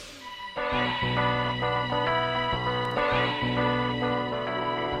For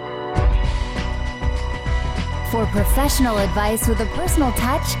professional advice with a personal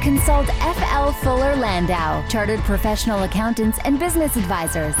touch, consult F.L. Fuller Landau, Chartered Professional Accountants and Business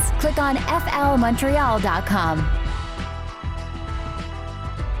Advisors. Click on flmontreal.com.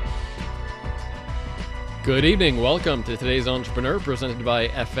 Good evening. Welcome to today's Entrepreneur, presented by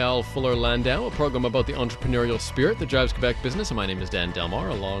F.L. Fuller Landau, a program about the entrepreneurial spirit that drives Quebec business. And my name is Dan Delmar,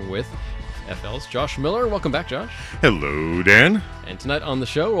 along with FL's Josh Miller. Welcome back, Josh. Hello, Dan. And tonight on the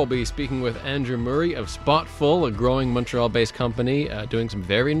show, we'll be speaking with Andrew Murray of Spotful, a growing Montreal-based company doing some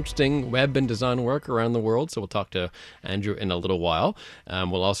very interesting web and design work around the world. So we'll talk to Andrew in a little while.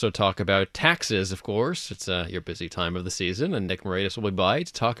 We'll also talk about taxes, of course. It's your busy time of the season, and Nick Moraitis will be by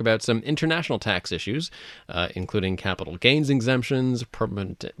to talk about some international tax issues, including capital gains exemptions,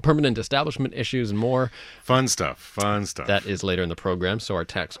 permanent establishment issues, and more. Fun stuff. That is later in the program, so our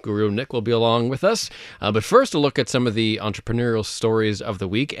tax guru, Nick, will be along with us. But first, a look at some of the entrepreneurial stories of the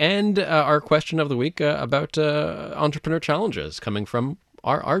week and our question of the week about entrepreneur challenges coming from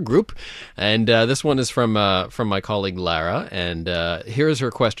our group. And this one is from my colleague Lara. And here's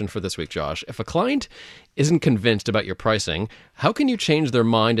her question for this week, Josh. If a client isn't convinced about your pricing, how can you change their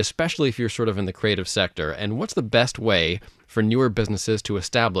mind, especially if you're sort of in the creative sector? And what's the best way for newer businesses to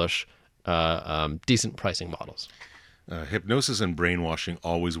establish decent pricing models? Hypnosis and brainwashing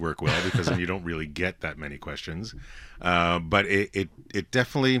always work well because then you don't really get that many questions. But it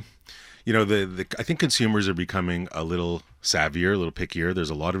definitely, I think consumers are becoming a little savvier, a little pickier. There's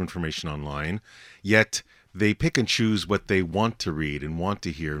a lot of information online, yet they pick and choose what they want to read and want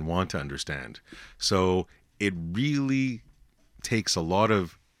to hear and want to understand. So it really takes a lot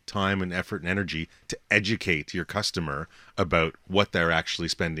of time and effort and energy to educate your customer about what they're actually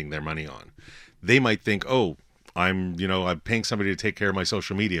spending their money on. They might think, oh, I'm paying somebody to take care of my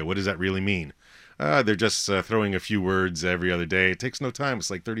social media. What does that really mean? They're just throwing a few words every other day. It takes no time.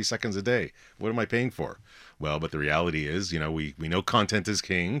 It's like 30 seconds a day. What am I paying for? Well, but the reality is, we know content is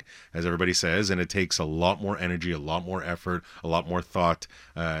king, as everybody says, and it takes a lot more energy, a lot more effort, a lot more thought.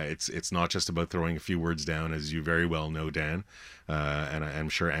 It's not just about throwing a few words down, as you very well know, Dan, and I'm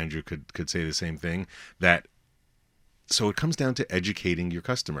sure Andrew could say the same thing. So it comes down to educating your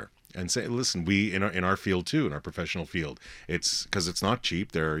customer. And say, listen, we in our field too, in our professional field, it's because it's not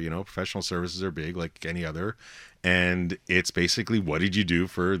cheap. Professional services are big like any other, and it's basically, what did you do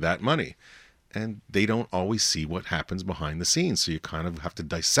for that money? And they don't always see what happens behind the scenes. So you kind of have to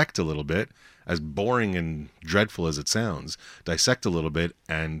dissect a little bit, as boring and dreadful as it sounds, dissect a little bit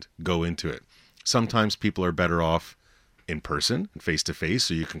and go into it. Sometimes people are better off in person, face to face,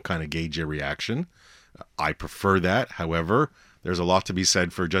 so you can kind of gauge your reaction. I prefer that. However, there's a lot to be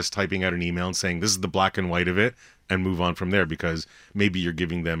said for just typing out an email and saying, this is the black and white of it, and move on from there, because maybe you're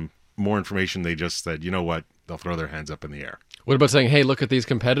giving them more information. They just said, you know what, they'll throw their hands up in the air. What about saying, hey, look at these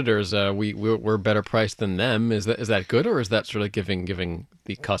competitors, we're better priced than them? Is that good, or is that sort of giving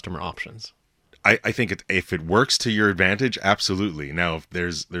the customer options? I think if it works to your advantage, absolutely. Now, if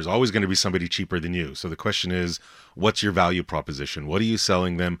there's always going to be somebody cheaper than you. So the question is, what's your value proposition? What are you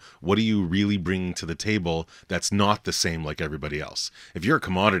selling them? What are you really bringing to the table that's not the same like everybody else? If you're a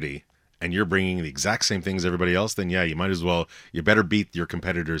commodity and you're bringing the exact same things as everybody else, then yeah, you better beat your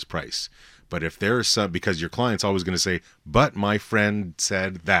competitor's price. But if there's because your client's always going to say, but my friend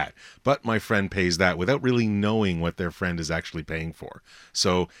said that, but my friend pays that, without really knowing what their friend is actually paying for.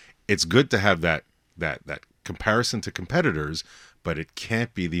 So it's good to have that comparison to competitors, but it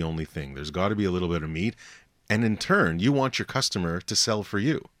can't be the only thing. There's got to be a little bit of meat. And in turn, you want your customer to sell for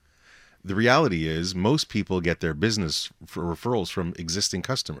you. The reality is most people get their business for referrals from existing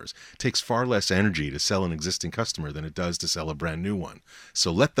customers. It takes far less energy to sell an existing customer than it does to sell a brand new one.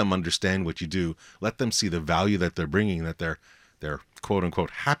 So let them understand what you do. Let them see the value that they're bringing, that they're quote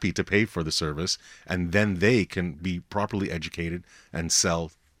unquote happy to pay for the service. And then they can be properly educated and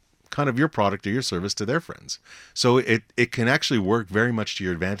sell kind of your product or your service to their friends. So it can actually work very much to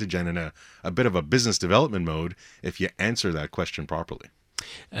your advantage and in a bit of a business development mode if you answer that question properly.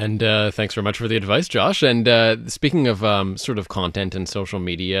 And thanks very much for the advice, Josh. And speaking of sort of content and social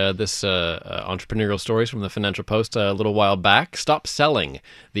media, this entrepreneurial stories from the Financial Post a little while back, Stop Selling,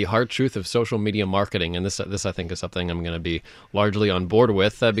 the Hard Truth of Social Media Marketing. And this I think is something I'm going to be largely on board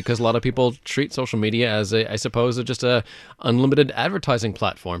with because a lot of people treat social media as, I suppose, just a unlimited advertising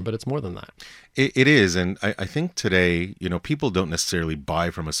platform, but it's more than that. It is. And I think today, people don't necessarily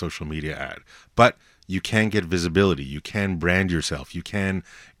buy from a social media ad, but you can get visibility. You can brand yourself. You can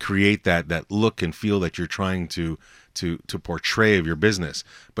create that look and feel that you're trying to portray of your business.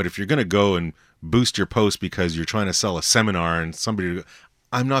 But if you're going to go and boost your post because you're trying to sell a seminar and somebody,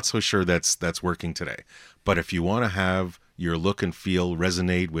 I'm not so sure that's working today. But if you want to have your look and feel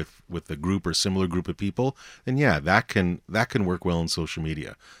resonate with the group or similar group of people, then yeah, that can work well in social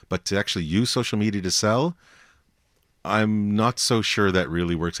media. But to actually use social media to sell, I'm not so sure that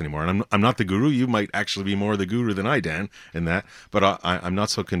really works anymore. And I'm not the guru. You might actually be more the guru than I, Dan, in that. But I'm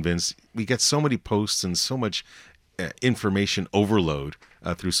not so convinced. We get so many posts and so much information overload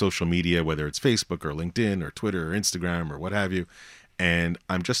through social media, whether it's Facebook or LinkedIn or Twitter or Instagram or what have you. And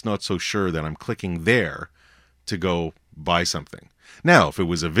I'm just not so sure that I'm clicking there to go buy something. Now, if it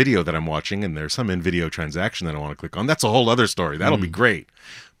was a video that I'm watching and there's some in-video transaction that I want to click on, that's a whole other story. That'll be great.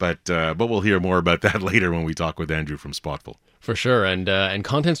 But we'll hear more about that later when we talk with Andrew from Spotful. For sure, and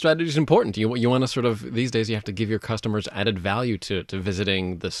content strategy is important. You want to sort of, these days you have to give your customers added value to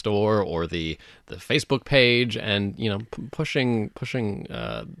visiting the store or the Facebook page, and pushing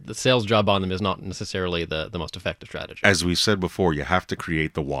the sales job on them is not necessarily the most effective strategy. As we said before, you have to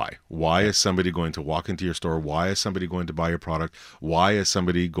create the why. Why is somebody going to walk into your store? Why is somebody going to buy your product? Why is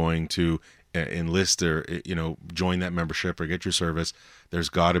somebody going to enlist or join that membership or get your service? There's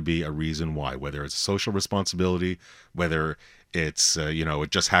got to be a reason why, whether it's social responsibility, whether it's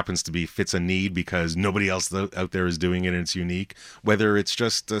it just happens to be fits a need because nobody else out there is doing it and it's unique, whether it's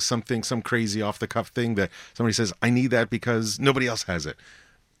just some crazy off the cuff thing that somebody says, I need that because nobody else has it.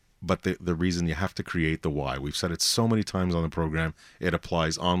 But the reason, you have to create the why. We've said it so many times on the program. It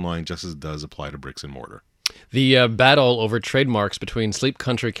applies online just as it does apply to bricks and mortar. The battle over trademarks between Sleep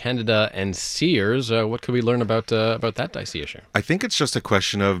Country Canada and Sears, what could we learn about that dicey issue? I think it's just a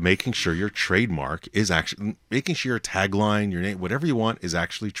question of making sure your trademark is actually, making sure your tagline, your name, whatever you want is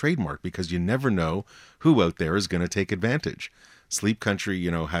actually trademarked, because you never know who out there is going to take advantage. Sleep Country,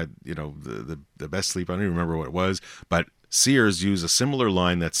 had, the best sleep, I don't even remember what it was, but Sears used a similar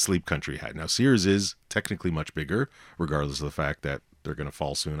line that Sleep Country had. Now, Sears is technically much bigger, regardless of the fact that they're going to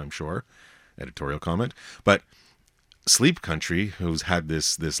fall soon, I'm sure. Editorial comment. But Sleep Country, who's had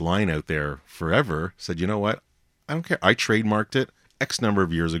this line out there forever, said, you know what? I don't care. I trademarked it X number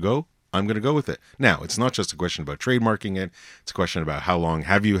of years ago. I'm going to go with it. Now, it's not just a question about trademarking it. It's a question about how long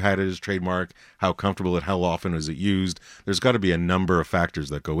have you had it as trademark, how comfortable it, how often is it used. There's got to be a number of factors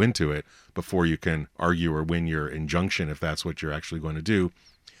that go into it before you can argue or win your injunction, if that's what you're actually going to do.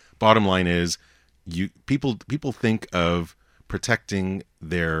 Bottom line is, people think of protecting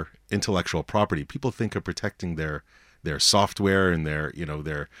their intellectual property. People think of protecting their software and their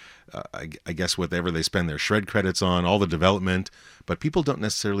I guess whatever they spend their shred credits on, all the development, but people don't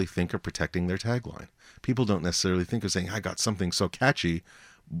necessarily think of protecting their tagline. People don't necessarily think of saying, I got something so catchy,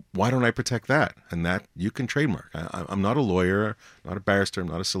 why don't I protect that? And that you can trademark. I'm not a lawyer, not a barrister, I'm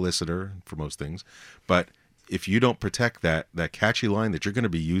not a solicitor for most things, but if you don't protect that catchy line that you're going to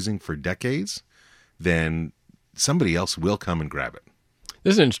be using for decades, then somebody else will come and grab it.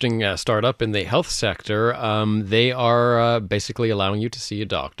 This is an interesting startup in the health sector. They are basically allowing you to see a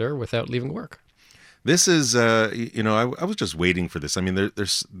doctor without leaving work. This is, I was just waiting for this. I mean,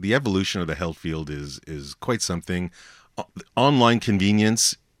 there's the evolution of the health field is quite something. Online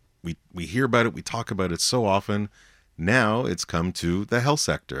convenience, we hear about it, we talk about it so often. Now it's come to the health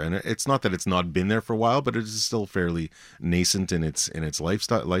sector, and it's not that it's not been there for a while, but it is still fairly nascent in its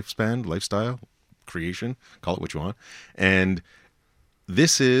lifestyle creation, call it what you want. And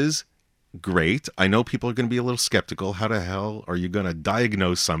this is great. I know people are going to be a little skeptical. How the hell are you going to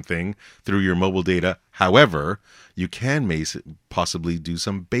diagnose something through your mobile data? However, you can possibly do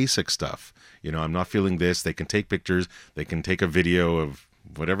some basic stuff. I'm not feeling this. They can take pictures. They can take a video of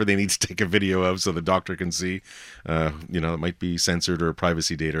whatever they need to take a video of so the doctor can see. It might be censored or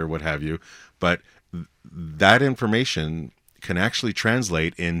privacy data or what have you. But that information can actually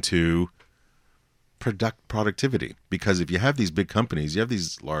translate into productivity, because if you have these big companies, you have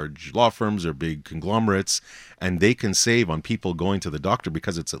these large law firms or big conglomerates, and they can save on people going to the doctor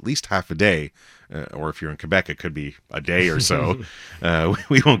because it's at least half a day, or if you're in Quebec, it could be a day or so.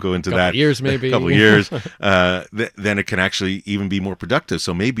 We won't go into that. Years, maybe. A couple of years. Then it can actually even be more productive.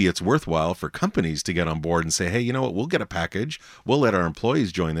 So maybe it's worthwhile for companies to get on board and say, hey, you know what? We'll get a package. We'll let our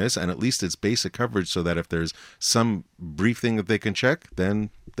employees join this, and at least it's basic coverage so that if there's some brief thing that they can check, then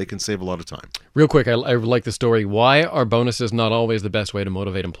they can save a lot of time. Real quick, I like the story. Why are bonuses not always the best way to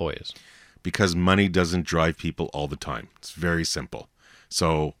motivate employees? Because money doesn't drive people all the time. It's very simple.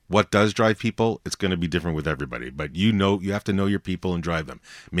 So what does drive people? It's going to be different with everybody. But you have to know your people and drive them.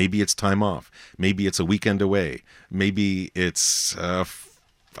 Maybe it's time off. Maybe it's a weekend away. Maybe it's a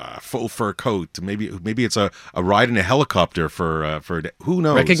full fur coat. Maybe it's a ride in a helicopter for a day. Who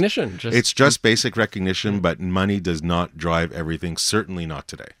knows? Recognition. It's just basic recognition, but money does not drive everything. Certainly not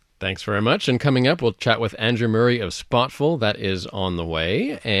today. Thanks very much. And coming up, we'll chat with Andrew Murray of Spotful. That is on the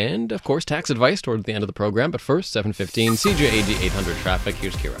way. And, of course, tax advice toward the end of the program. But first, 7:15, CJAD 800 traffic.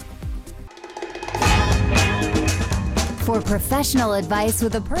 Here's Kira. For professional advice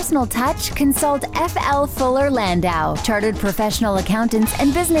with a personal touch, consult FL Fuller Landau, Chartered Professional Accountants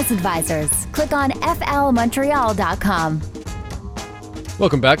and Business Advisors. Click on flmontreal.com.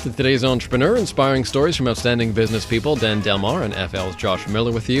 Welcome back to today's Entrepreneur, inspiring stories from outstanding business people. Dan Delmar and FL's Josh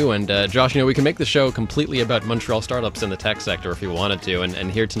Miller with you. And Josh, we can make the show completely about Montreal startups in the tech sector if you wanted to.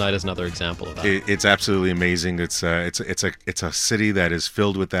 And here tonight is another example of that. It's absolutely amazing. It's a city that is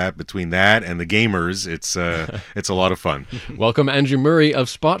filled with that. Between that and the gamers, it's a lot of fun. Welcome, Andrew Murray of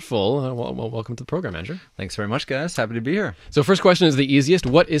Spotful. Welcome to the program, Andrew. Thanks very much, guys. Happy to be here. So, first question is the easiest.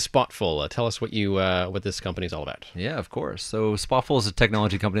 What is Spotful? Tell us what this company is all about. Yeah, of course. So, Spotful is a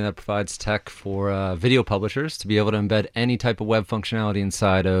technology company that provides tech for video publishers to be able to embed any type of web functionality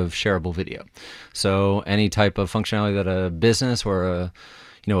inside of shareable video. So any type of functionality that a business or a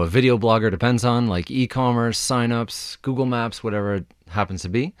video blogger depends on, like e-commerce, signups, Google Maps, whatever it happens to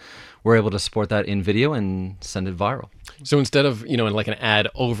be, we're able to support that in video and send it viral. So instead of, like an ad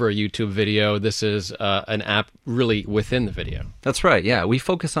over a YouTube video, this is an app really within the video. That's right. Yeah, we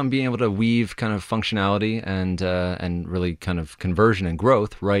focus on being able to weave kind of functionality and really kind of conversion and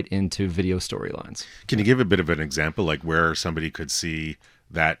growth right into video storylines. Can you give a bit of an example, like where somebody could see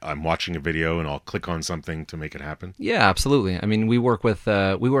that I'm watching a video and I'll click on something to make it happen? Yeah, absolutely. I mean, we work with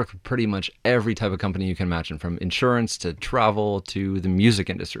pretty much every type of company you can imagine, from insurance to travel to the music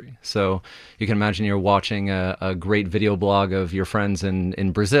industry. So you can imagine you're watching a great video blog of your friends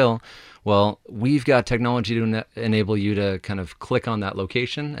in Brazil. Well, we've got technology to enable you to kind of click on that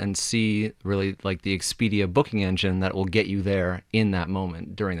location and see really like the Expedia booking engine that will get you there in that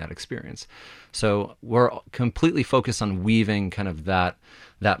moment during that experience. So we're completely focused on weaving kind of that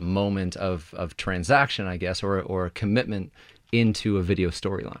moment of transaction, I guess, or a commitment into a video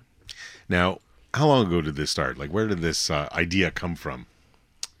storyline. Now, how long ago did this start? Like, where did this idea come from?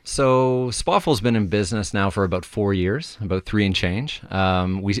 So Spotful's been in business now for about 4 years, about 3 and change.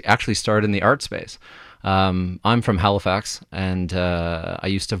 We actually started in the art space. I'm from Halifax, and I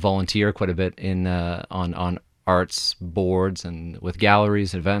used to volunteer quite a bit on arts boards and with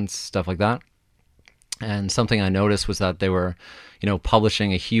galleries, events, stuff like that. And something I noticed was that they were,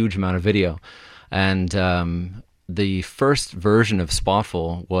 publishing a huge amount of video. And the first version of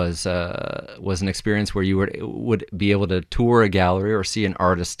Spotful was an experience where you would be able to tour a gallery or see an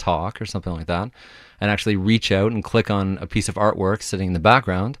artist talk or something like that, and actually reach out and click on a piece of artwork sitting in the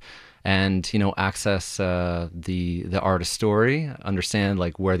background, and access the artist's story, understand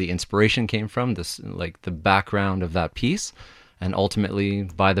like where the inspiration came from, like the background of that piece, and ultimately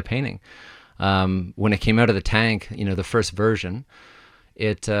buy the painting. When it came out of the tank, the first version,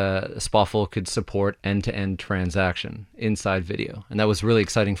 Spotful could support end-to-end transaction inside video. And that was really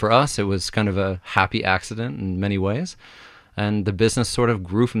exciting for us. It was kind of a happy accident in many ways. And the business sort of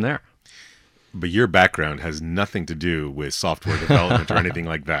grew from there. But your background has nothing to do with software development or anything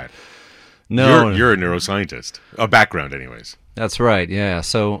like that. No. You're a neuroscientist. A background anyways. That's right, yeah.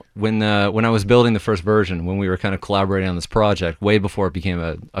 So when I was building the first version, when we were kind of collaborating on this project, way before it became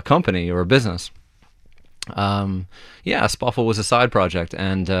a company or a business, Spotful was a side project,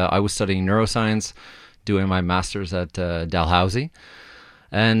 and I was studying neuroscience, doing my master's at Dalhousie,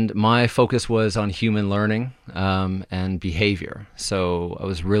 and my focus was on human learning and behavior. So I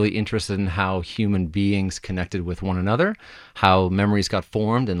was really interested in how human beings connected with one another, how memories got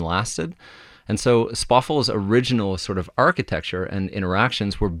formed and lasted. And so Spotful's original sort of architecture and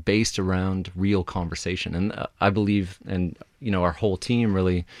interactions were based around real conversation. And I believe, and our whole team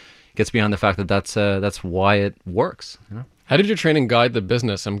really gets beyond the fact that that's why it works. How did your training guide the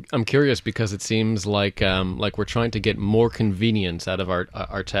business? I'm curious because it seems like we're trying to get more convenience out of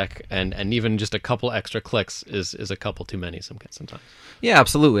our tech, and even just a couple extra clicks is a couple too many sometimes. Yeah,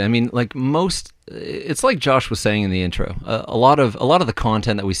 absolutely. I mean, it's like Josh was saying in the intro. A lot of the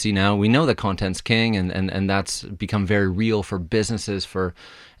content that we see now, we know that content's king, and that's become very real for businesses, for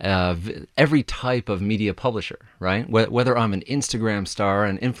every type of media publisher, right? Whether I'm an Instagram star,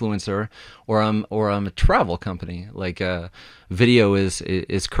 an influencer, or I'm a travel company, video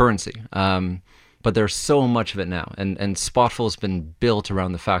is currency. But there's so much of it now, and Spotful's been built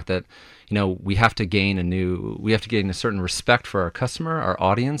around the fact that we have to gain a certain respect for our customer, our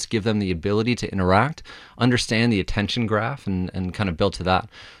audience, give them the ability to interact, understand the attention graph, and kind of build to that.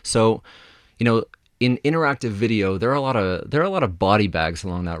 So, in interactive video, there are a lot of body bags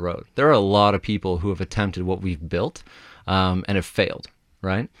along that road. There are a lot of people who have attempted what we've built, and have failed,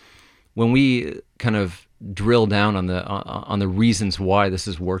 right? when we kind of drill down on the reasons why this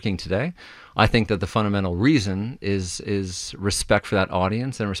is working today, I think that the fundamental reason is respect for that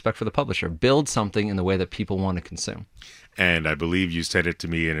audience and respect for the publisher. Build something in the way that people want to consume. And I believe you said it to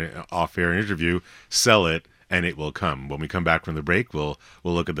me in an off-air interview, sell it and it will come. When we come back from the break, we'll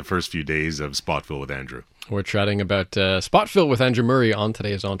look at the first few days of Spotful with Andrew. We're chatting about Spotful with Andrew Murray on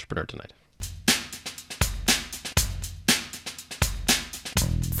today's Entrepreneur Tonight.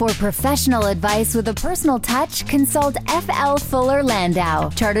 For professional advice with a personal touch, consult FL Fuller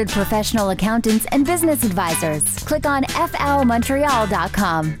Landau, Chartered Professional Accountants and Business Advisors. Click on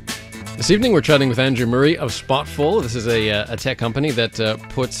flmontreal.com. This evening, we're chatting with Andrew Murray of Spotful. This is a tech company that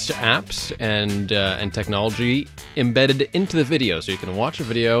puts apps and technology embedded into the video, so you can watch a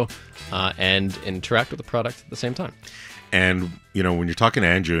video and interact with the product at the same time. And when you're talking to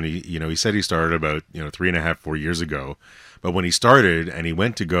Andrew, and he said he started about 3.5, 4 years ago, but when he started and he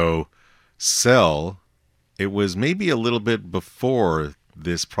went to go sell, it was maybe a little bit before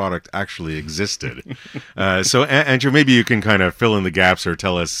this product actually existed. So Andrew, maybe you can kind of fill in the gaps or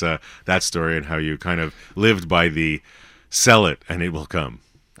tell us that story and how you kind of lived by the sell it and it will come.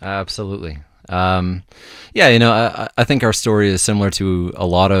 Absolutely. I think our story is similar to a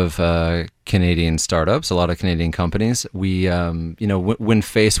lot of Canadian startups, a lot of Canadian companies. We, when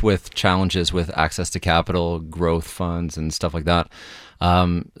faced with challenges with access to capital, growth funds, and stuff like that,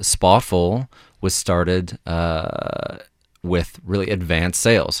 Spotful was started with really advanced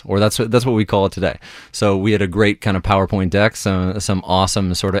sales, or that's what we call it today. So we had a great kind of PowerPoint deck, some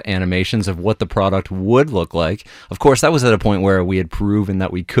awesome sort of animations of what the product would look like. Of course, that was at a point where we had proven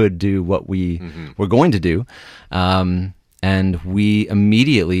that we could do what we were going to do, and we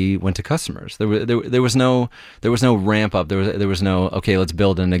immediately went to customers. There was no ramp up. There was no, okay, let's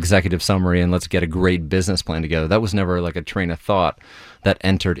build an executive summary and let's get a great business plan together. That was never like a train of thought that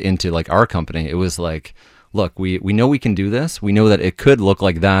entered into like our company. It was like, look, we know we can do this. We know that it could look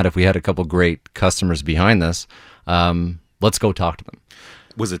like that if we had a couple great customers behind this. Let's go talk to them.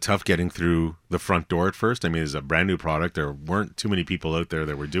 Was it tough getting through the front door at first? I mean, it's a brand new product. There weren't too many people out there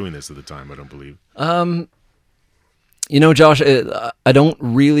that were doing this at the time, I don't believe. Josh, I don't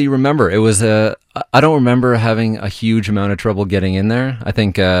really remember. I don't remember having a huge amount of trouble getting in there. I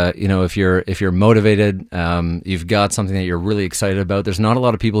think, if you're motivated, you've got something that you're really excited about, there's not a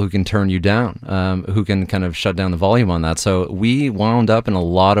lot of people who can turn you down, who can kind of shut down the volume on that. So we wound up in a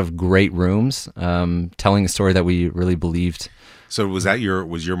lot of great rooms, telling a story that we really believed. So was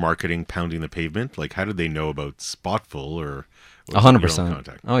your marketing pounding the pavement? Like, how did they know about Spotful, or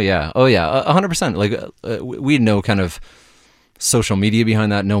 100%. Oh yeah, 100%. Like we had no kind of social media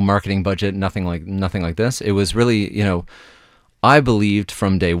behind that, no marketing budget, nothing like this. It was really, I believed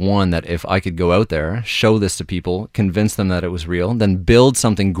from day one that if I could go out there, show this to people, convince them that it was real, then build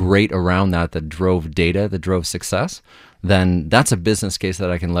something great around that drove data, that drove success, then that's a business case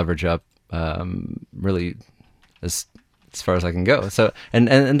that I can leverage up really as far as I can go. So,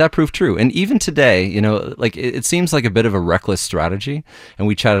 and that proved true. And even today, it seems like a bit of a reckless strategy, and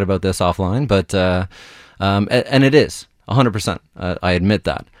we chatted about this offline, but, and it is 100%. I admit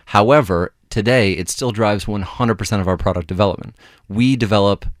that. However, today it still drives 100% of our product development. We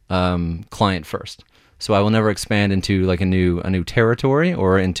develop, client first. So I will never expand into like a new territory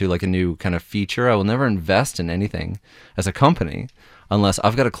or into like a new kind of feature. I will never invest in anything as a company unless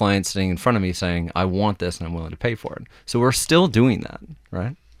I've got a client sitting in front of me saying, I want this and I'm willing to pay for it. So we're still doing that,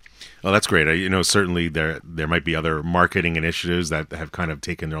 right? Well, that's great. Certainly there might be other marketing initiatives that have kind of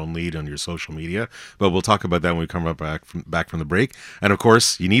taken their own lead on your social media, but we'll talk about that when we come back from the break. And of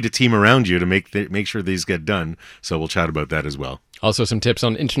course, you need a team around you to make sure these get done. So we'll chat about that as well. Also, some tips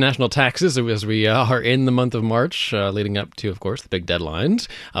on international taxes as we are in the month of March, leading up to, of course, the big deadlines.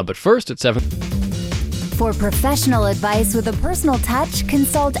 But first, at 7. For professional advice with a personal touch,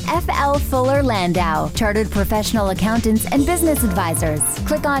 consult FL Fuller Landau, Chartered Professional Accountants and Business Advisors.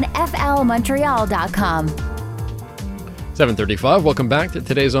 Click on flmontreal.com. 7:35. Welcome back to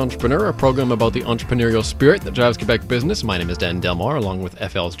Today's Entrepreneur, a program about the entrepreneurial spirit that drives Quebec business. My name is Dan Delmar, along with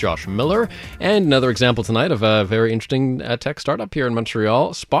FL's Josh Miller. And another example tonight of a very interesting tech startup here in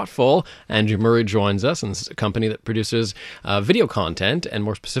Montreal, Spotful. Andrew Murray joins us, and this is a company that produces video content, and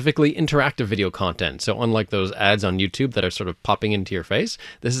more specifically, interactive video content. So unlike those ads on YouTube that are sort of popping into your face,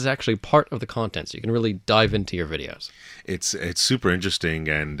 this is actually part of the content, so you can really dive into your videos. It's super interesting,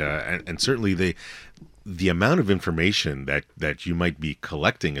 and certainly the amount of information that you might be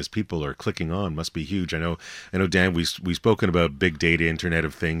collecting as people are clicking on must be huge. I know, Dan, we've spoken about big data, Internet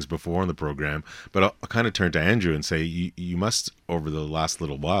of Things before on the program, but I'll kind of turn to Andrew and say you must, over the last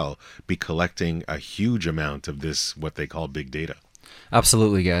little while, be collecting a huge amount of this, what they call big data.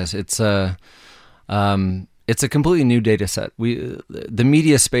 Absolutely, guys. It's a completely new data set. The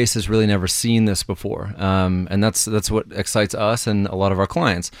media space has really never seen this before, and that's what excites us and a lot of our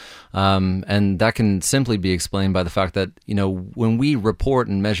clients. And that can simply be explained by the fact that when we report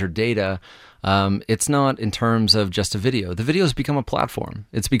and measure data, it's not in terms of just a video. The video has become a platform.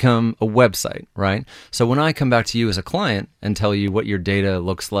 It's become a website, right? So when I come back to you as a client and tell you what your data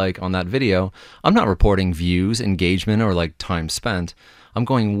looks like on that video, I'm not reporting views, engagement, or like time spent. I'm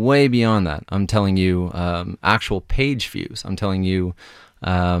going way beyond that. I'm telling you actual page views. I'm telling you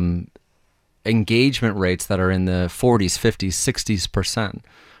engagement rates that are in the 40s, 50s, 60s%,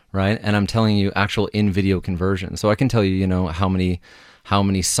 right? And I'm telling you actual in-video conversion. So I can tell you, how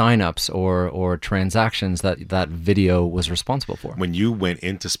many signups or transactions that video was responsible for. When you went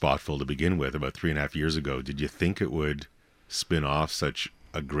into Spotful to begin with about 3.5 years ago, did you think it would spin off such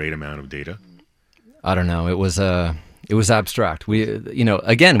a great amount of data? I don't know. It was abstract. We were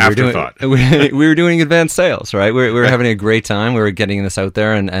doing advanced sales, right? We were having a great time. We were getting this out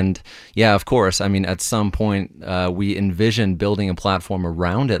there, and yeah, of course. I mean, at some point, we envisioned building a platform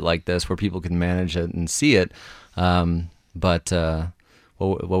around it like this, where people can manage it and see it. But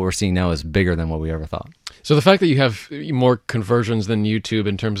what we're seeing now is bigger than what we ever thought. So the fact that you have more conversions than YouTube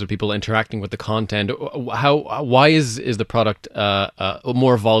in terms of people interacting with the content, why is the product a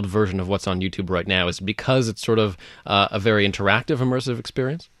more evolved version of what's on YouTube right now? Is it because it's sort of a very interactive, immersive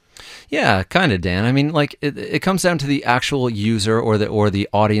experience? Yeah, kind of, Dan. I mean, like it comes down to the actual user or the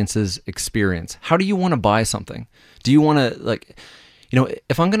audience's experience. How do you want to buy something? Do you want to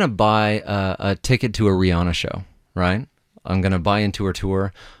if I'm going to buy a ticket to a Rihanna show, right? I'm going to buy into her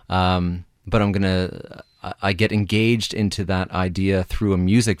tour, but I get engaged into that idea through a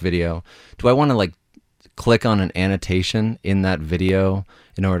music video. Do I want to click on an annotation in that video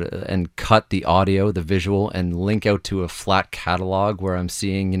in order and cut the audio, the visual, and link out to a flat catalog where I'm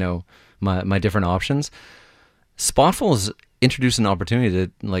seeing, my different options? Spotful has introduced an opportunity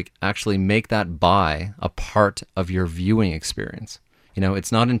to actually make that buy a part of your viewing experience.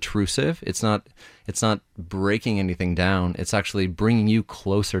 It's not intrusive. It's not breaking anything down. It's actually bringing you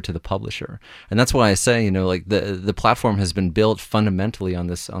closer to the publisher. And that's why I say, the platform has been built fundamentally on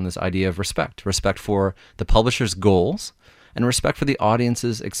this idea of respect for the publisher's goals and respect for the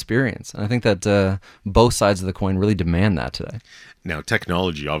audience's experience. And I think that both sides of the coin really demand that today. Now,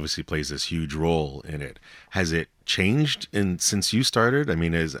 technology obviously plays this huge role in it. Has it changed since you started? I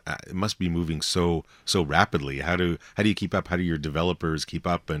mean, it must be moving so rapidly. How do you keep up? How do your developers keep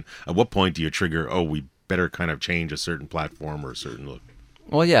up? And at what point do you trigger, we better kind of change a certain platform or a certain look?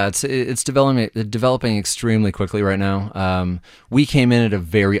 Well, yeah, it's developing extremely quickly right now. We came in at a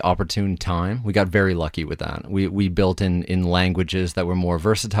very opportune time. We got very lucky with that. We built in languages that were more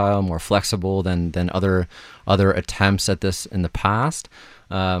versatile, more flexible than other attempts at this in the past.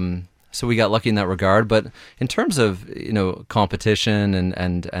 So we got lucky in that regard. But in terms of competition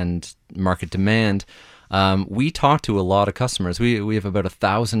and market demand, we talk to a lot of customers. We have about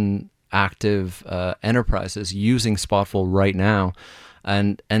 1,000 active enterprises using Spotful right now.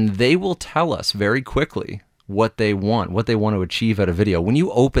 And they will tell us very quickly what they want to achieve out of video. When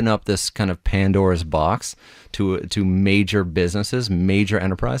you open up this kind of Pandora's box to major businesses, major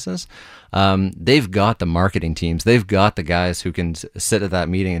enterprises, they've got the marketing teams, they've got the guys who can sit at that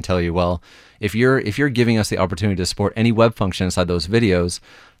meeting and tell you, well, if you're giving us the opportunity to support any web function inside those videos,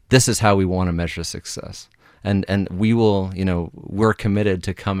 this is how we want to measure success. And we will, we're committed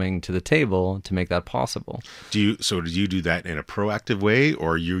to coming to the table to make that possible. Do you do that in a proactive way,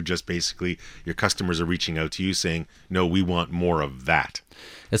 or you just basically, your customers are reaching out to you saying, no, we want more of that?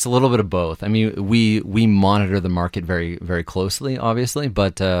 It's a little bit of both. I mean, we monitor the market very, very closely, obviously,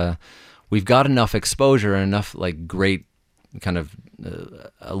 but we've got enough exposure and enough great kind of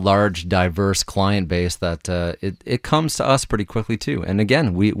a large, diverse client base that it comes to us pretty quickly too. And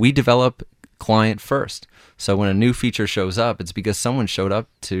again, we develop client first. So when a new feature shows up, it's because someone showed up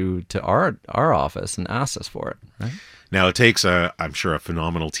to our office and asked us for it, right? Now it takes I'm sure a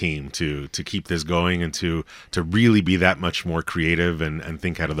phenomenal team to keep this going and to really be that much more creative and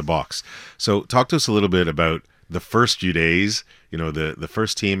think out of the box. So talk to us a little bit about the first few days, the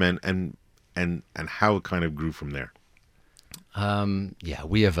first team and how it kind of grew from there. Yeah,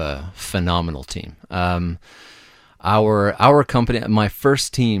 we have a phenomenal team. Our company, my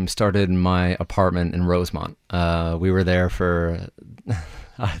first team started in my apartment in Rosemont. We were there for,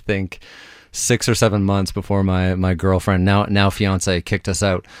 I think, 6 or 7 months before my girlfriend, now fiance, kicked us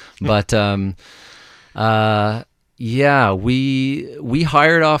out. But Yeah, we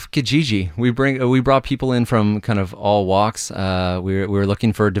hired off Kijiji. We brought people in from kind of all walks. We were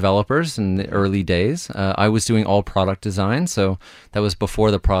looking for developers in the early days. I was doing all product design, so that was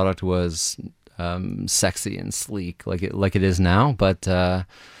before the product was sexy and sleek like it is now. But yeah,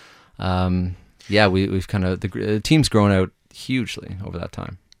 we've kind of the team's grown out hugely over that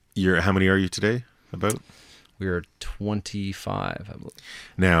time. How many are you today? About? We're 25, I believe.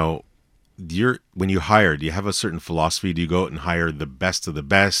 Now, when you hire, do you have a certain philosophy? Do you go out and hire the best of the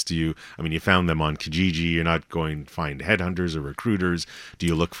best? You found them on Kijiji. You're not going to find headhunters or recruiters. Do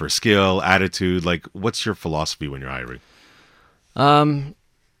you look for skill, attitude? Like, what's your philosophy when you're hiring?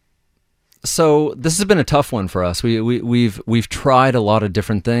 So this has been a tough one for us. We've tried a lot of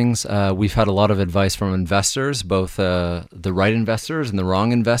different things. We've had a lot of advice from investors, both the right investors and the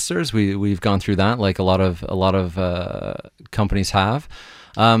wrong investors. We've gone through that, like a lot of companies have.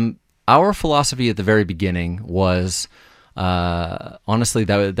 Our philosophy at the very beginning was honestly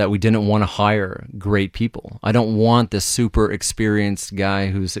that we didn't want to hire great people. I don't want this super experienced guy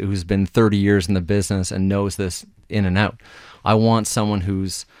who's been 30 years in the business and knows this in and out. I want someone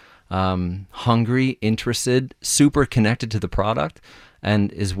who's hungry, interested, super connected to the product,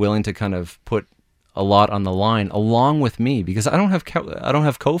 and is willing to kind of put a lot on the line along with me, because I don't have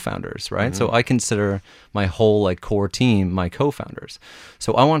co-founders, right? Mm-hmm. So I consider my whole like core team my co-founders.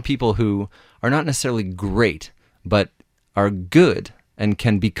 So I want people who are not necessarily great, but are good and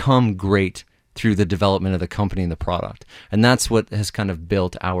can become great through the development of the company and the product. And that's what has kind of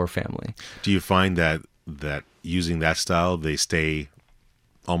built our family. Do you find that using that style, they stay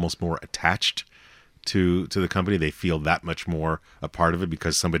almost more attached to the company? They feel that much more a part of it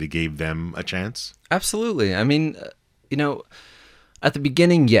because somebody gave them a chance? Absolutely. I mean, at the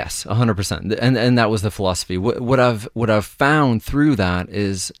beginning, yes, 100%. And that was the philosophy. What I've found through that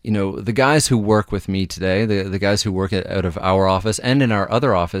is, the guys who work with me today, the guys who work out of our office and in our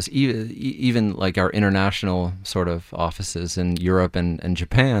other office, even like our international sort of offices in Europe and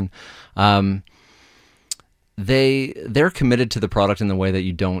Japan, they're committed to the product in the way that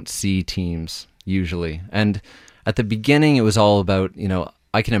you don't see teams usually. And at the beginning, it was all about,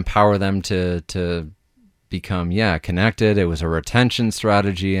 I can empower them to become, connected. It was a retention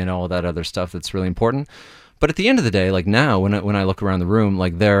strategy and all that other stuff that's really important. But at the end of the day, like now, when I look around the room,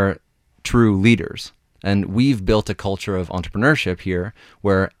 like they're true leaders. And we've built a culture of entrepreneurship here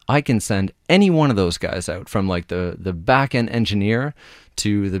where I can send any one of those guys out, from like the back-end engineer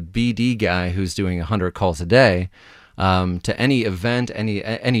to the BD guy who's doing 100 calls a day, to any event,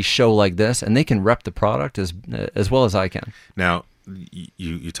 any show like this, and they can rep the product as well as I can. Now,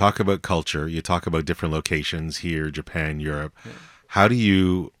 you talk about culture, you talk about different locations here, Japan, Europe. Yeah. How do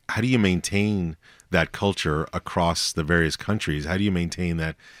you maintain that culture across the various countries? How do you maintain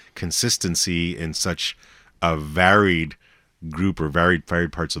that consistency in such a varied group or varied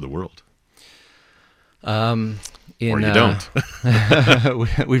parts of the world? Or you don't.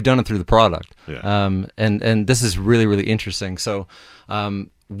 We've done it through the product. Yeah. And this is really, really interesting. So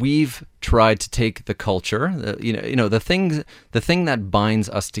we've tried to take the culture, the thing that binds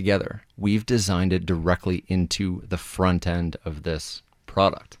us together, we've designed it directly into the front end of this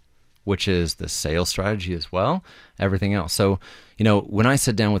product, which is the sales strategy as well, everything else. So, when I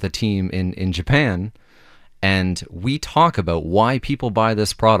sit down with a team in Japan and we talk about why people buy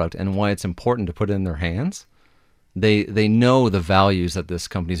this product and why it's important to put it in their hands, they know the values that this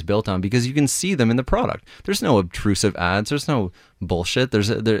company's built on because you can see them in the product. There's no obtrusive ads. There's no bullshit. There's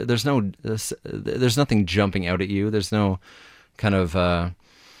nothing jumping out at you. There's no kind of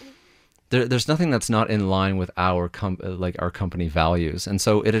there's nothing that's not in line with our company values. And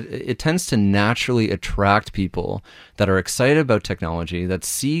so it tends to naturally attract people that are excited about technology, that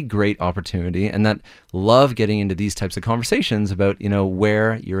see great opportunity, and that love getting into these types of conversations about,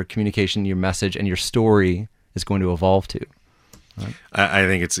 where your communication, your message, and your story is going to evolve to. Right? I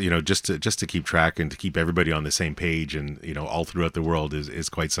think it's, just to keep track and to keep everybody on the same page and, all throughout the world is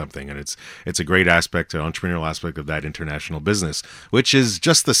quite something. And it's a great aspect, an entrepreneurial aspect of that international business, which is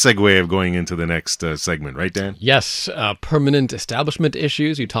just the segue of going into the next segment. Right, Dan? Yes. Permanent establishment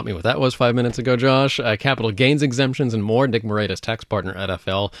issues. You taught me what that was 5 minutes ago, Josh. Capital gains exemptions and more. Nick Moraitis, tax partner at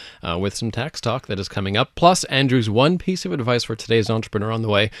FL, with some tax talk that is coming up. Plus, Andrew's one piece of advice for today's entrepreneur on the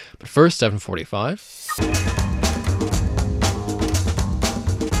way. But first, 7:45.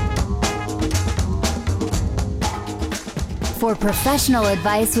 For professional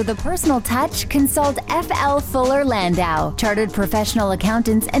advice with a personal touch, consult FL Fuller Landau, Chartered Professional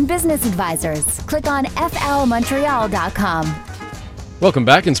Accountants and Business Advisors. Click on flmontreal.com. Welcome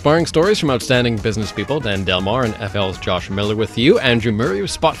back. Inspiring stories from outstanding business people. Dan Delmar and FL's Josh Miller with you. Andrew Murray of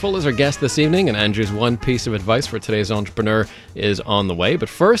Spotful is our guest this evening, and Andrew's one piece of advice for today's entrepreneur is on the way. But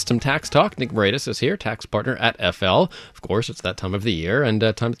first, some tax talk. Nick Moraitis is here, tax partner at FL. Of course, it's that time of the year, and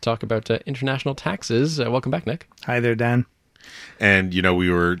time to talk about international taxes. Welcome back, Nick. Hi there, Dan. And,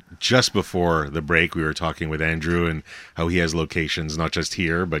 we were just before the break, we were talking with Andrew and how he has locations, not just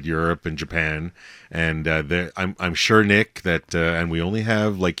here, but Europe and Japan. And I'm sure, Nick, that, and we only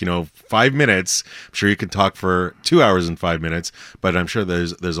have 5 minutes. I'm sure you can talk for 2 hours and 5 minutes, but I'm sure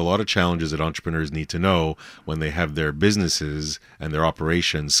there's a lot of challenges that entrepreneurs need to know when they have their businesses and their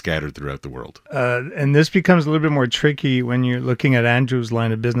operations scattered throughout the world. And this becomes a little bit more tricky when you're looking at Andrew's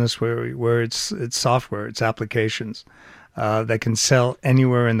line of business where it's software, it's applications. That can sell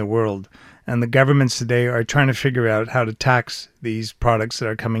anywhere in the world. And the governments today are trying to figure out how to tax these products that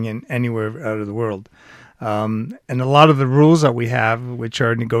are coming in anywhere out of the world. And a lot of the rules that we have, which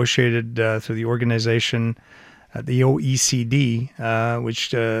are negotiated through the organization, the OECD,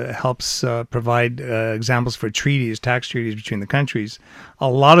 which helps provide examples for tax treaties between the countries, a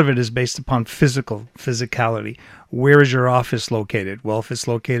lot of it is based upon physicality. Where is your office located? Well, if it's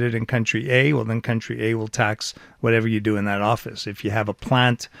located in country A, well, then country A will tax whatever you do in that office. If you have a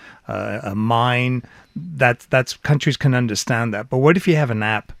plant, a mine, that's countries can understand that. But what if you have an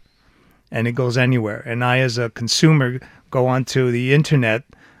app and it goes anywhere? And I, as a consumer, go onto the internet.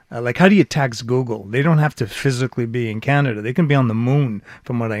 How do you tax Google? They don't have to physically be in Canada. They can be on the moon,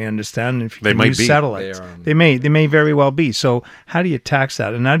 from what I understand. If you they might use be satellites, they may very well be. So how do you tax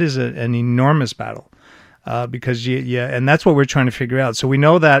that? And that is an enormous battle. Because and that's what we're trying to figure out. So we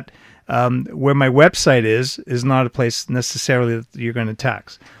know that where my website is not a place necessarily that you're going to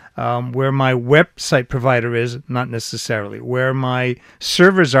tax. Where my website provider is, not necessarily. Where my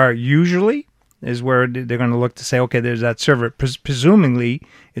servers are usually is where they're going to look to say, okay, there's that server. Presumably,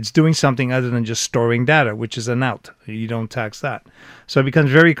 it's doing something other than just storing data, which is an out. You don't tax that. So it becomes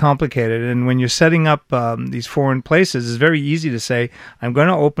very complicated. And when you're setting up these foreign places, it's very easy to say, I'm going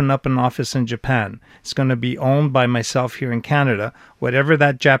to open up an office in Japan. It's going to be owned by myself here in Canada. Whatever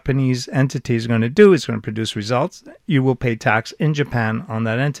that Japanese entity is going to do, it's going to produce results. You will pay tax in Japan on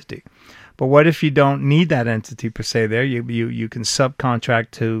that entity. But what if you don't need that entity per se there? You can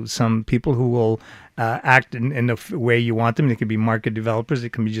subcontract to some people who will act in the way you want them. They could be market developers.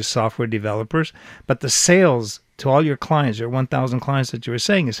 It can be just software developers. But the sales to all your clients, your 1,000 clients that you were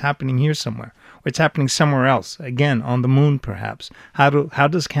saying, is happening here somewhere. Or it's happening somewhere else. Again, on the moon perhaps. How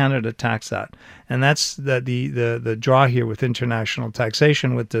does Canada tax that? And that's the draw here with international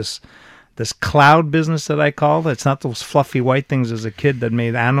taxation, with this cloud business that I call. It's not those fluffy white things as a kid that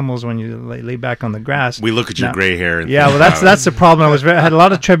made animals when you lay back on the grass. We look at your gray hair. Yeah, well, that's the problem. I had a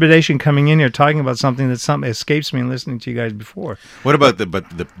lot of trepidation coming in here talking about something that escapes me and listening to you guys before. What about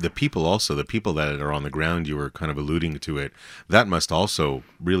the people also, the people that are on the ground? You were kind of alluding to it. That must also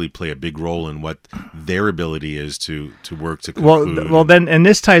really play a big role in what their ability is to work to conclude. Well, then, and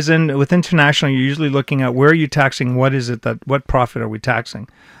this ties in with international. You're usually looking at where are you taxing? What profit are we taxing?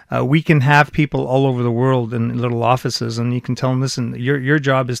 We can have people all over the world in little offices, and you can tell them, listen, your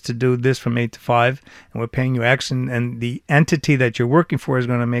job is to do this from 8 to 5, and we're paying you X, and the entity that you're working for is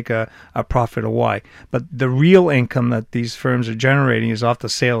going to make a profit of Y. But the real income that these firms are generating is off the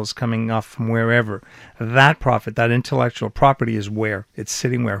sales coming off from wherever. That profit, that intellectual property, is where? It's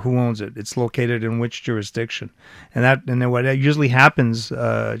sitting where? Who owns it? It's located in which jurisdiction? And then what usually happens,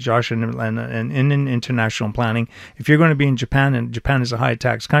 Josh, and in international planning, if you're going to be in Japan, and Japan is a high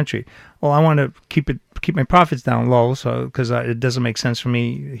tax country, well, I want to keep my profits down low, so because it doesn't make sense for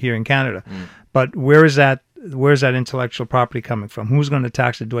me here in Canada. But where's that intellectual property coming from? Who's going to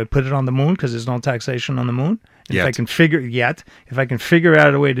tax it? Do I put it on the moon because there's no taxation on the moon? If I can figure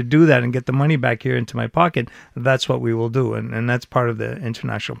out a way to do that and get the money back here into my pocket, that's what we will do, and that's part of the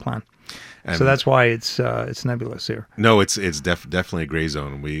international plan. And so that's why it's nebulous here. No, it's definitely a gray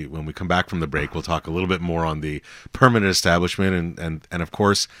zone. When we come back from the break, we'll talk a little bit more on the permanent establishment and of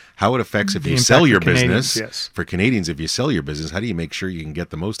course how it affects if you sell your business. Yes. For Canadians, if you sell your business, how do you make sure you can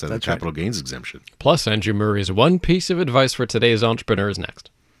get the most out of the capital gains exemption? Plus, Andrew Murray's one piece of advice for today's entrepreneur is next.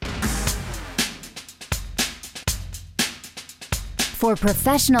 For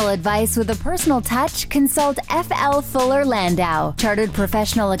professional advice with a personal touch, consult FL Fuller Landau, Chartered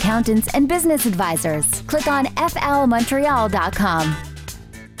Professional Accountants and Business Advisors. Click on flmontreal.com.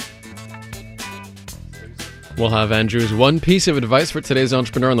 We'll have Andrew's one piece of advice for today's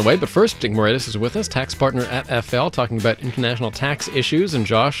entrepreneur on the way. But first, Nick Moraitis is with us, tax partner at FL, talking about international tax issues. And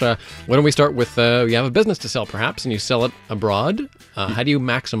Josh, why don't we start with you have a business to sell perhaps, and you sell it abroad. How do you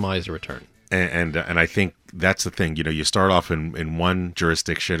maximize the return? And I think that's the thing. You start off in one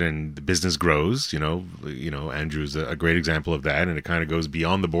jurisdiction and the business grows. Andrew's a great example of that, and it kind of goes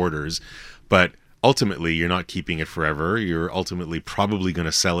beyond the borders. But ultimately, you're not keeping it forever. You're ultimately probably going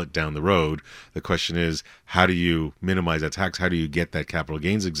to sell it down the road. The question is, how do you minimize that tax? How do you get that capital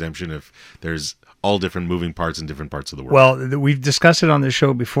gains exemption if there's all different moving parts in different parts of the world? Well, we've discussed it on this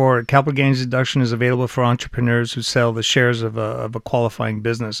show before. Capital gains deduction is available for entrepreneurs who sell the shares of a qualifying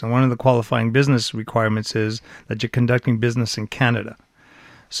business. And one of the qualifying business requirements is that you're conducting business in Canada.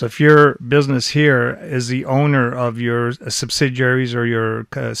 So if your business here is the owner of your subsidiaries or your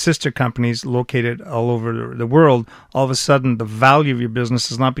sister companies located all over the world, all of a sudden the value of your business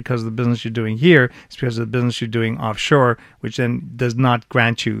is not because of the business you're doing here, it's because of the business you're doing offshore, which then does not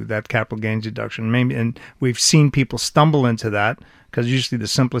grant you that capital gains deduction. And we've seen people stumble into that, because usually the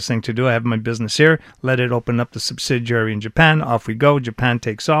simplest thing to do, I have my business here, let it open up the subsidiary in Japan, off we go, Japan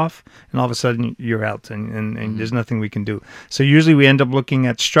takes off, and all of a sudden you're out, and there's nothing we can do. So usually we end up looking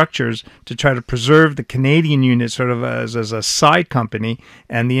at structures to try to preserve the Canadian unit sort of as a side company,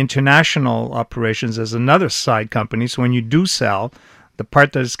 and the international operations as another side company. So when you do sell, the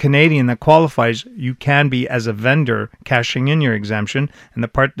part that is Canadian that qualifies, you can be, as a vendor, cashing in your exemption, and the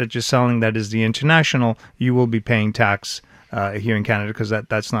part that you're selling that is the international, you will be paying tax here in Canada, because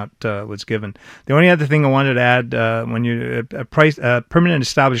that's not what's given. The only other thing I wanted to add, when you permanent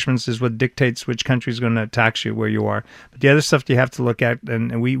establishments is what dictates which country is going to tax you where you are. But the other stuff you have to look at,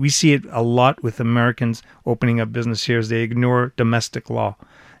 and we see it a lot with Americans opening up business here, is they ignore domestic law.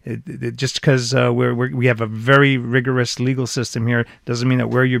 Just because we have a very rigorous legal system here doesn't mean that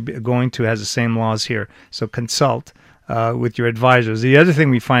where you're going to has the same laws here. So consult with your advisors. The other thing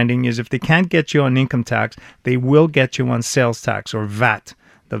we're finding is if they can't get you on income tax, they will get you on sales tax, or VAT,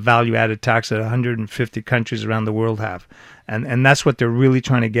 the value-added tax that 150 countries around the world have. And that's what they're really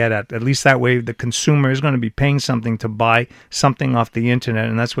trying to get at least that way the consumer is going to be paying something to buy something off the internet,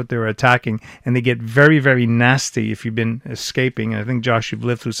 and that's what they're attacking. And they get very, very nasty if you've been escaping. And I think, Josh, you've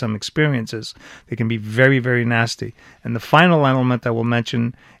lived through some experiences. They can be very, very nasty. And the final element that we'll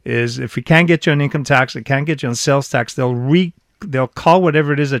mention is if we can't get you on income tax, they can't get you on sales tax, they'll call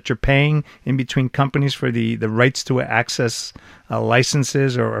whatever it is that you're paying in between companies for the rights to access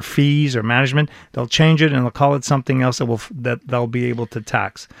licenses or fees or management. They'll change it and they'll call it something else that they'll be able to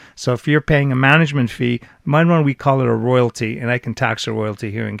tax. So if you're paying a management fee, we call it a royalty, and I can tax a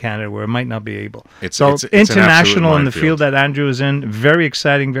royalty here in Canada where it might not be able. It's international in the field that Andrew is in. Very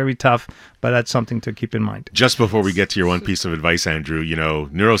exciting, very tough, but that's something to keep in mind. Just before we get to your one piece of advice, Andrew,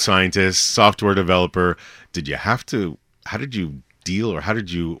 neuroscientist, software developer, how did you deal, or how did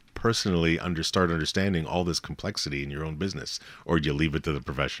you personally start understanding all this complexity in your own business, or do you leave it to the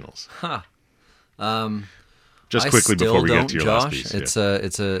professionals? Just quickly before we get to your last piece. It's a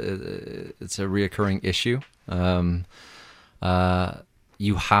reoccurring issue.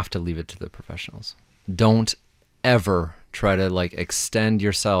 You have to leave it to the professionals. Don't ever try to extend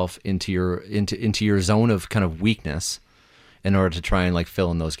yourself into your zone of kind of weakness in order to try and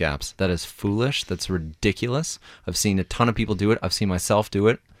fill in those gaps. That is foolish. That's ridiculous. I've seen a ton of people do it. I've seen myself do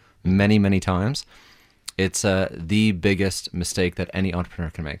it many, many times. It's the biggest mistake that any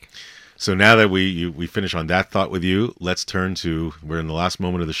entrepreneur can make. So now that we finish on that thought with you, let's turn to, we're in the last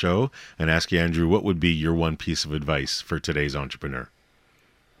moment of the show, and ask you, Andrew, what would be your one piece of advice for today's entrepreneur?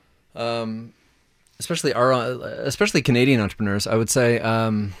 Especially Canadian entrepreneurs, I would say,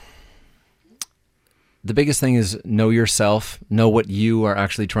 the biggest thing is know yourself, know what you are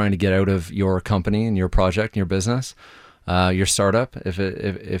actually trying to get out of your company and your project and your business, your startup, if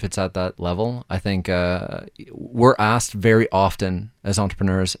it's at that level. I think we're asked very often as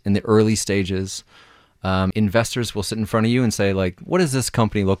entrepreneurs in the early stages, investors will sit in front of you and say, what does this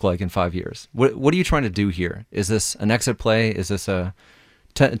company look like in 5 years? What are you trying to do here? Is this an exit play? Is this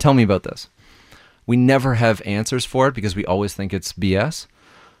tell me about this. We never have answers for it because we always think it's BS.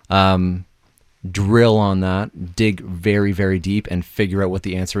 Drill on that, dig very, very deep, and figure out what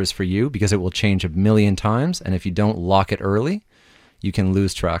the answer is for you, because it will change a million times. And if you don't lock it early, you can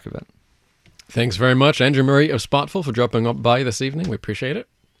lose track of it. Thanks very much, Andrew Murray of Spotful, for dropping up by this evening. We appreciate it.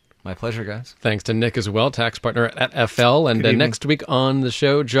 My pleasure, guys. Thanks to Nick as well, tax partner at FL. And next week on the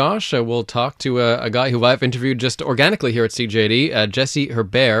show, Josh, we'll talk to a guy who I've interviewed just organically here at CJD, Jesse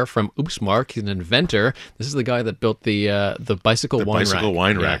Herbert from Oopsmark. He's an inventor. This is the guy that built the bicycle wine rack. The bicycle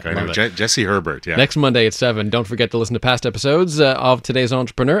wine rack. I know. Jesse Herbert, yeah. Next Monday at 7. Don't forget to listen to past episodes of Today's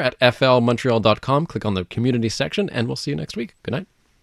Entrepreneur at flmontreal.com. Click on the community section, and we'll see you next week. Good night.